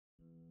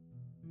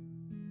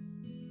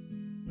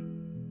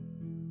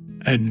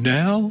And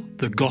now,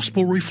 the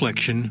Gospel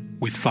Reflection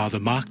with Father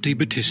Mark De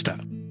Battista.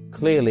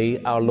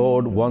 Clearly, our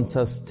Lord wants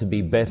us to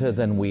be better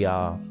than we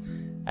are.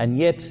 And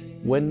yet,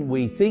 when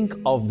we think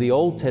of the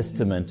Old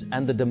Testament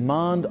and the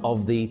demand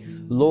of the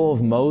law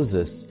of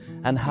Moses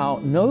and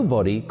how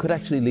nobody could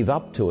actually live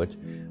up to it,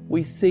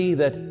 we see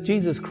that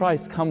Jesus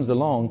Christ comes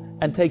along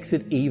and takes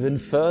it even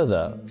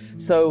further.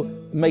 So,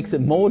 makes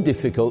it more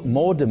difficult,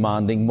 more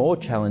demanding, more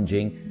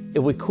challenging.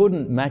 If we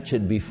couldn't match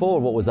it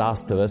before what was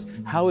asked of us,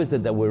 how is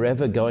it that we're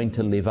ever going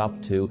to live up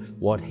to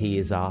what He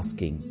is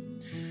asking?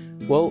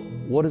 Well,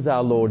 what does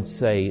our Lord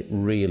say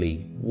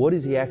really? What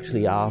is He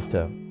actually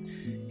after?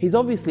 He's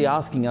obviously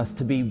asking us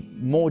to be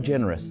more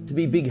generous, to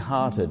be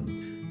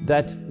big-hearted,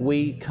 that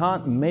we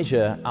can't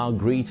measure our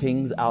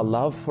greetings, our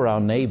love for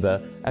our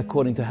neighbor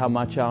according to how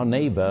much our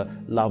neighbor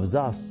loves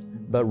us,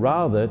 but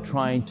rather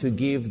trying to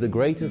give the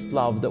greatest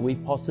love that we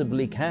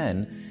possibly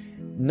can,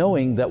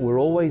 knowing that we're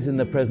always in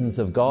the presence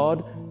of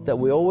God, that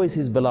we're always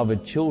His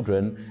beloved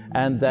children,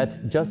 and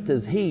that just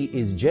as He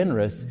is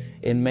generous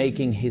in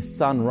making His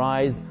sun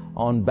rise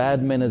on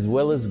bad men as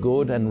well as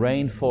good and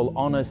rain fall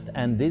honest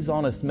and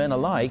dishonest men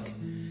alike,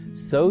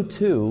 so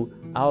too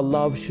our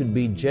love should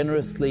be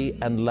generously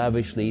and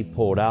lavishly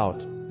poured out.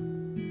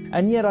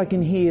 And yet I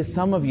can hear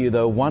some of you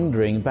though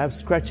wondering, perhaps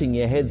scratching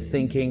your heads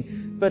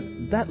thinking, but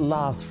that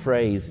last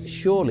phrase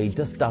surely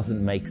just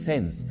doesn't make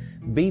sense.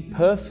 Be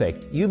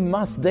perfect. You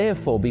must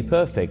therefore be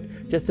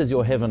perfect, just as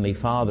your Heavenly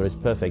Father is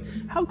perfect.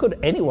 How could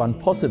anyone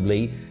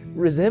possibly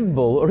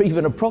resemble or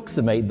even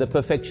approximate the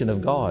perfection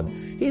of God?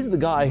 He's the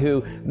guy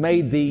who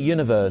made the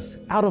universe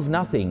out of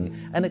nothing,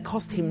 and it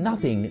cost Him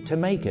nothing to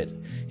make it.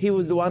 He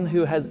was the one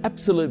who has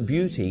absolute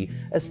beauty,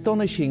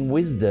 astonishing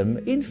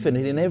wisdom,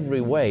 infinite in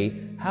every way.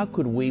 How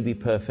could we be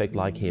perfect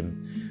like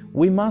Him?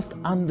 We must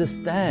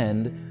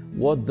understand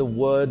what the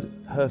word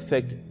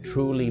perfect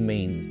truly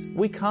means.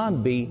 We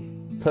can't be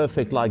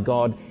perfect like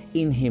God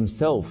in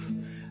Himself,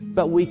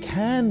 but we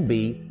can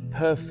be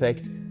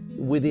perfect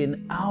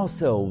within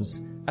ourselves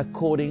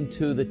according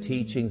to the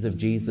teachings of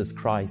Jesus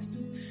Christ.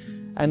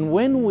 And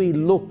when we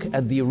look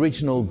at the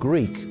original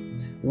Greek,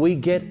 we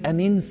get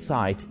an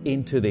insight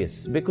into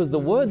this, because the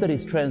word that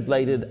is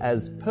translated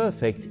as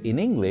perfect in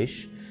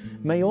English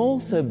may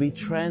also be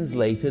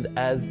translated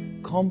as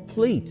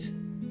complete.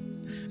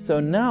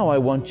 So now I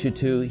want you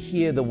to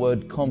hear the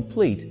word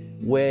complete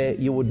where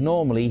you would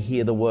normally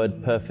hear the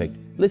word perfect.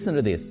 Listen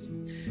to this.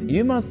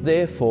 You must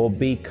therefore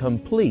be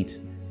complete,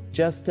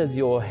 just as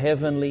your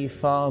Heavenly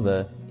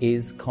Father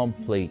is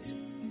complete.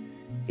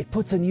 It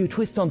puts a new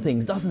twist on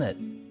things, doesn't it?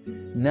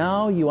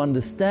 Now you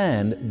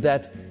understand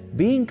that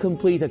being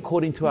complete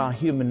according to our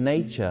human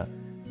nature,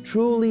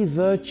 truly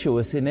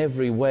virtuous in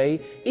every way,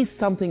 is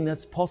something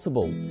that's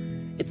possible.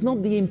 It's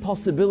not the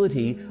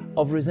impossibility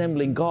of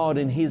resembling God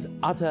in His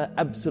utter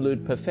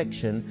absolute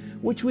perfection,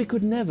 which we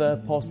could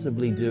never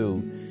possibly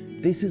do.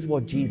 This is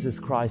what Jesus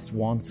Christ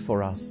wants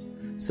for us.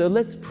 So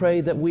let's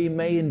pray that we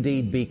may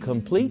indeed be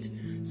complete,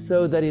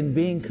 so that in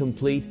being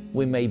complete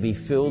we may be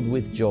filled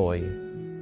with joy.